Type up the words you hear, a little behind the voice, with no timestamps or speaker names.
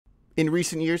In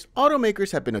recent years,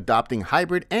 automakers have been adopting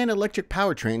hybrid and electric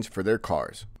powertrains for their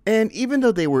cars. And even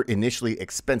though they were initially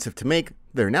expensive to make,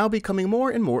 they're now becoming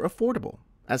more and more affordable.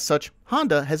 As such,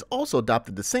 Honda has also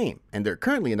adopted the same, and they're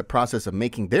currently in the process of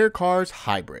making their cars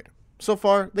hybrid. So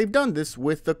far, they've done this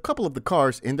with a couple of the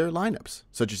cars in their lineups,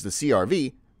 such as the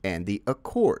CR-V and the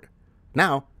Accord.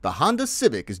 Now, the Honda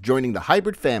Civic is joining the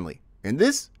hybrid family, and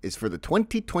this is for the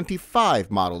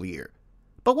 2025 model year.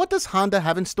 But what does Honda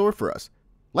have in store for us?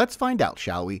 Let's find out,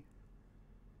 shall we?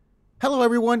 Hello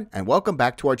everyone, and welcome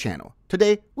back to our channel.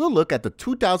 Today, we'll look at the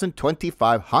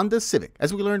 2025 Honda Civic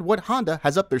as we learn what Honda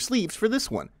has up their sleeves for this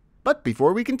one. But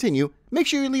before we continue, make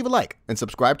sure you leave a like and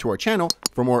subscribe to our channel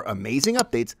for more amazing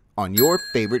updates on your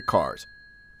favorite cars.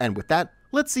 And with that,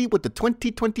 let's see what the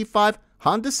 2025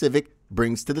 Honda Civic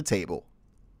brings to the table.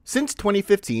 Since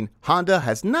 2015, Honda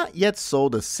has not yet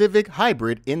sold a Civic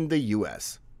Hybrid in the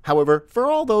US. However, for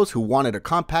all those who wanted a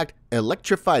compact,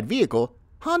 electrified vehicle,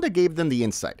 Honda gave them the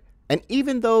insight. And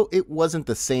even though it wasn't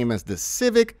the same as the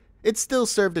Civic, it still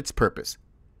served its purpose.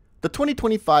 The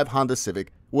 2025 Honda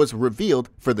Civic was revealed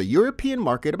for the European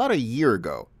market about a year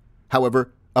ago.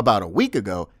 However, about a week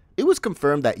ago, it was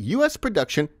confirmed that US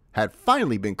production had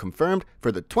finally been confirmed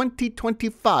for the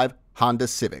 2025 Honda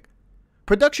Civic.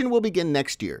 Production will begin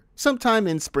next year, sometime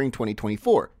in spring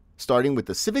 2024, starting with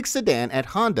the Civic Sedan at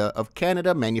Honda of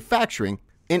Canada Manufacturing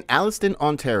in Alliston,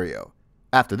 Ontario.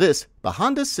 After this, the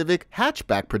Honda Civic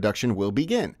hatchback production will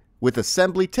begin, with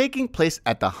assembly taking place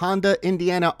at the Honda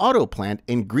Indiana Auto Plant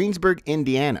in Greensburg,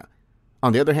 Indiana.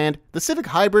 On the other hand, the Civic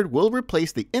Hybrid will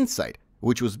replace the Insight,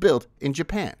 which was built in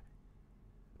Japan.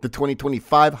 The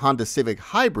 2025 Honda Civic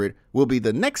Hybrid will be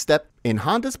the next step in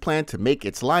Honda's plan to make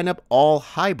its lineup all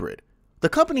hybrid. The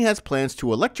company has plans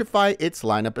to electrify its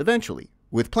lineup eventually,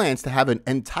 with plans to have an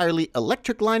entirely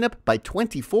electric lineup by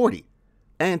 2040.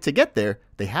 And to get there,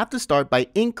 they have to start by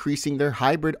increasing their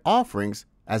hybrid offerings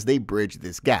as they bridge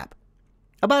this gap.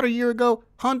 About a year ago,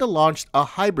 Honda launched a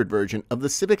hybrid version of the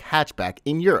Civic hatchback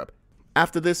in Europe.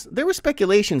 After this, there were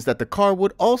speculations that the car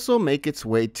would also make its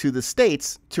way to the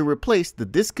States to replace the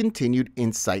discontinued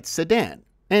Insight sedan.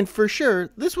 And for sure,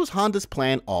 this was Honda's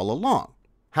plan all along.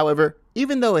 However,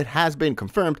 even though it has been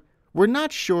confirmed, we're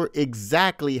not sure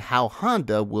exactly how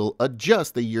Honda will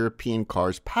adjust the European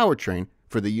car's powertrain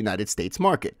for the United States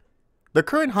market. The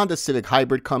current Honda Civic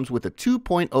Hybrid comes with a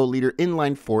 2.0-liter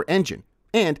inline-4 engine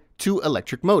and 2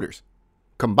 electric motors.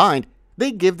 Combined,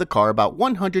 they give the car about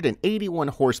 181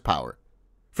 horsepower.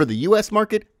 For the US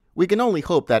market, we can only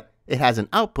hope that it has an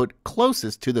output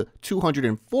closest to the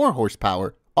 204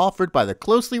 horsepower offered by the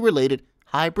closely related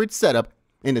hybrid setup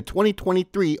in the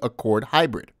 2023 Accord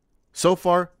Hybrid. So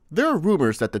far, there are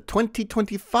rumors that the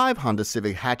 2025 Honda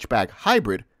Civic Hatchback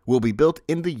Hybrid will be built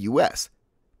in the US.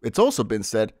 It's also been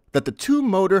said that the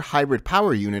 2-motor hybrid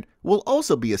power unit will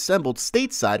also be assembled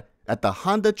stateside at the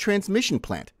Honda transmission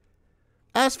plant.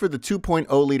 As for the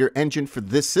 2.0-liter engine for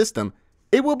this system,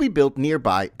 it will be built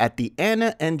nearby at the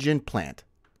Anna engine plant.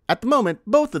 At the moment,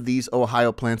 both of these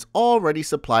Ohio plants already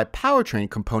supply powertrain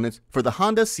components for the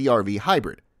Honda CR-V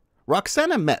Hybrid.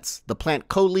 Roxana Metz, the plant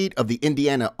co-lead of the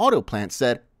Indiana Auto Plant,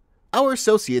 said, "Our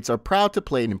associates are proud to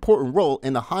play an important role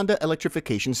in the Honda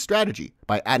electrification strategy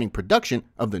by adding production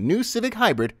of the new Civic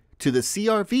Hybrid to the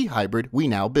CR-V Hybrid we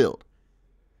now build."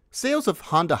 Sales of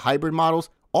Honda hybrid models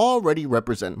already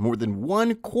represent more than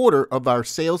 1/4 of our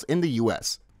sales in the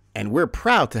US, and we're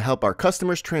proud to help our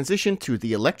customers transition to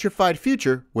the electrified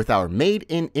future with our Made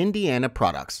in Indiana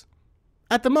products.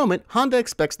 At the moment, Honda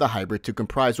expects the hybrid to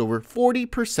comprise over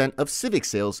 40% of Civic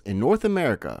sales in North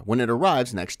America when it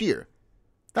arrives next year.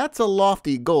 That's a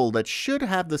lofty goal that should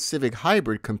have the Civic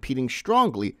Hybrid competing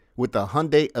strongly with the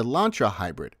Hyundai Elantra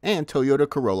Hybrid and Toyota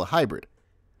Corolla Hybrid.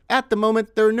 At the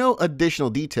moment, there are no additional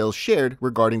details shared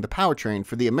regarding the powertrain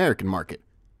for the American market.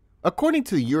 According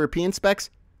to the European specs,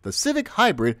 the Civic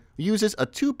Hybrid uses a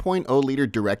 2.0-liter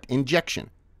direct injection,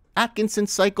 Atkinson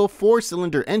cycle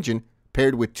 4-cylinder engine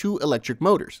paired with 2 electric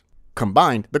motors.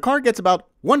 Combined, the car gets about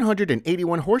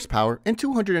 181 horsepower and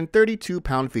 232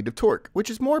 pound-feet of torque, which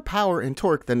is more power and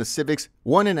torque than the Civic's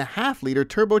 1.5-liter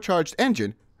turbocharged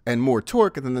engine and more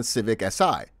torque than the Civic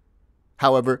Si.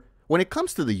 However, when it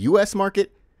comes to the US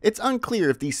market, it's unclear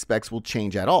if these specs will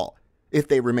change at all. If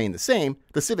they remain the same,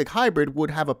 the Civic Hybrid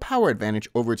would have a power advantage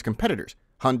over its competitors,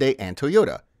 Hyundai and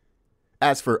Toyota.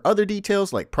 As for other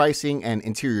details like pricing and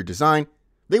interior design,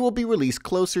 they will be released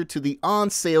closer to the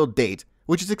on-sale date,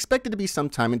 which is expected to be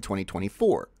sometime in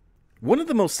 2024. One of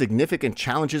the most significant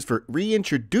challenges for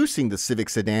reintroducing the Civic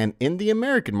sedan in the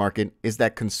American market is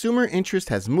that consumer interest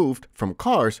has moved from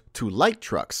cars to light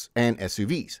trucks and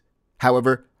SUVs.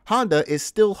 However, Honda is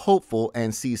still hopeful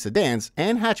and sees sedans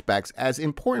and hatchbacks as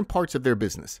important parts of their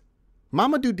business.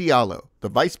 Mamadou Diallo, the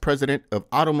vice president of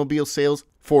automobile sales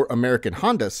for American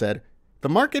Honda, said, "The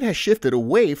market has shifted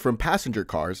away from passenger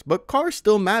cars, but cars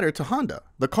still matter to Honda.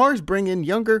 The cars bring in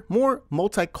younger, more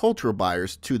multicultural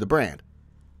buyers to the brand."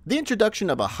 The introduction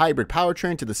of a hybrid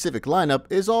powertrain to the Civic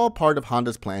lineup is all part of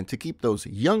Honda's plan to keep those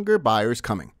younger buyers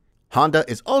coming. Honda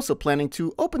is also planning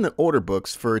to open the order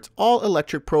books for its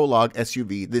all-electric Prologue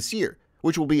SUV this year,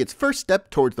 which will be its first step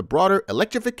towards the broader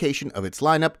electrification of its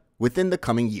lineup within the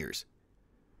coming years.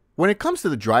 When it comes to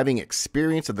the driving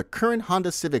experience of the current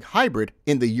Honda Civic Hybrid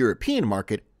in the European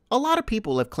market, a lot of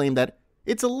people have claimed that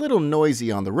it's a little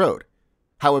noisy on the road.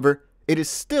 However, it is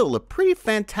still a pretty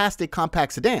fantastic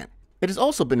compact sedan. It has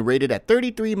also been rated at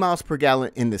 33 miles per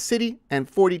gallon in the city and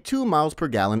 42 miles per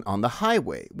gallon on the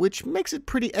highway, which makes it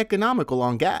pretty economical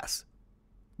on gas.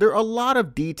 There are a lot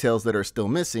of details that are still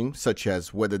missing, such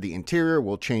as whether the interior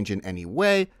will change in any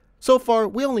way. So far,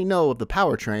 we only know of the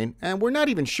powertrain, and we're not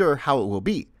even sure how it will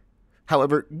be.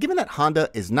 However, given that Honda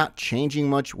is not changing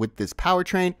much with this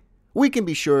powertrain, we can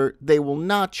be sure they will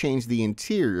not change the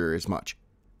interior as much.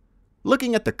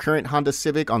 Looking at the current Honda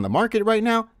Civic on the market right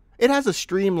now, it has a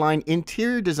streamlined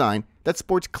interior design that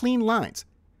sports clean lines.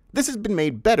 This has been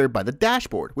made better by the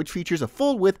dashboard, which features a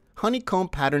full-width honeycomb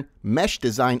pattern mesh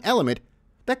design element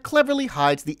that cleverly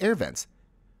hides the air vents.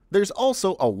 There's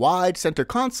also a wide center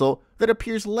console that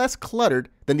appears less cluttered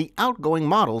than the outgoing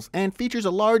models and features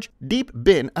a large, deep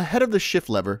bin ahead of the shift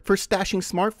lever for stashing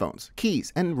smartphones,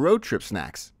 keys, and road trip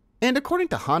snacks. And according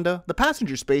to Honda, the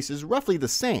passenger space is roughly the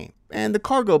same, and the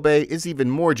cargo bay is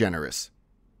even more generous.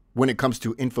 When it comes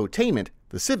to infotainment,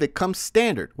 the Civic comes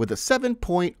standard with a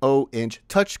 7.0-inch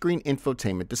touchscreen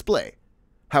infotainment display.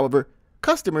 However,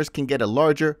 customers can get a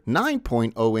larger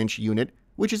 9.0-inch unit,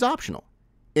 which is optional.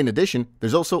 In addition,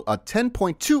 there's also a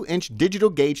 10.2-inch digital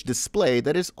gauge display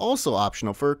that is also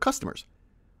optional for customers.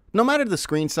 No matter the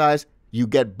screen size, you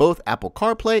get both Apple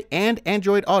CarPlay and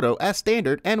Android Auto as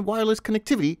standard and wireless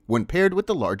connectivity when paired with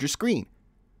the larger screen.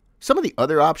 Some of the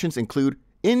other options include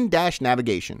in-dash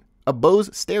navigation, a Bose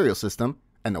stereo system,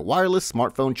 and a wireless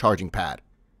smartphone charging pad.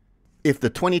 If the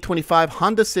 2025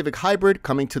 Honda Civic Hybrid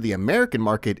coming to the American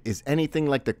market is anything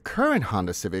like the current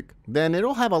Honda Civic, then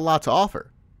it'll have a lot to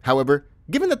offer. However,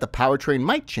 given that the powertrain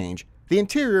might change, the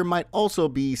interior might also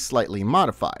be slightly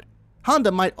modified.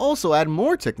 Honda might also add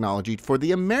more technology for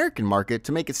the American market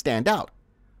to make it stand out.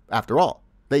 After all,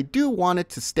 they do want it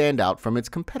to stand out from its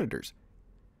competitors.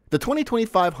 The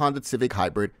 2025 Honda Civic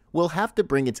Hybrid will have to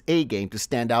bring its A-game to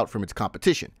stand out from its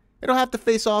competition. It'll have to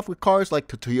face off with cars like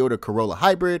the Toyota Corolla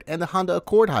Hybrid and the Honda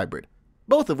Accord Hybrid,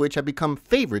 both of which have become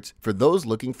favorites for those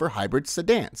looking for hybrid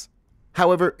sedans.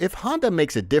 However, if Honda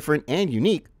makes it different and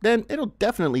unique, then it'll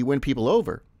definitely win people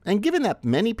over. And given that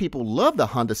many people loved the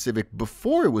Honda Civic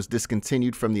before it was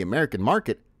discontinued from the American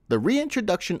market, the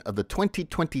reintroduction of the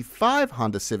 2025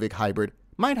 Honda Civic Hybrid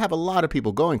might have a lot of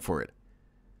people going for it.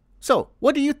 So,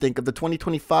 what do you think of the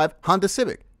 2025 Honda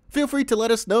Civic? Feel free to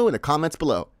let us know in the comments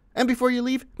below. And before you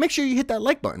leave, make sure you hit that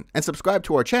like button and subscribe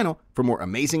to our channel for more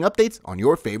amazing updates on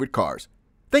your favorite cars.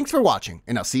 Thanks for watching,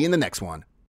 and I'll see you in the next one.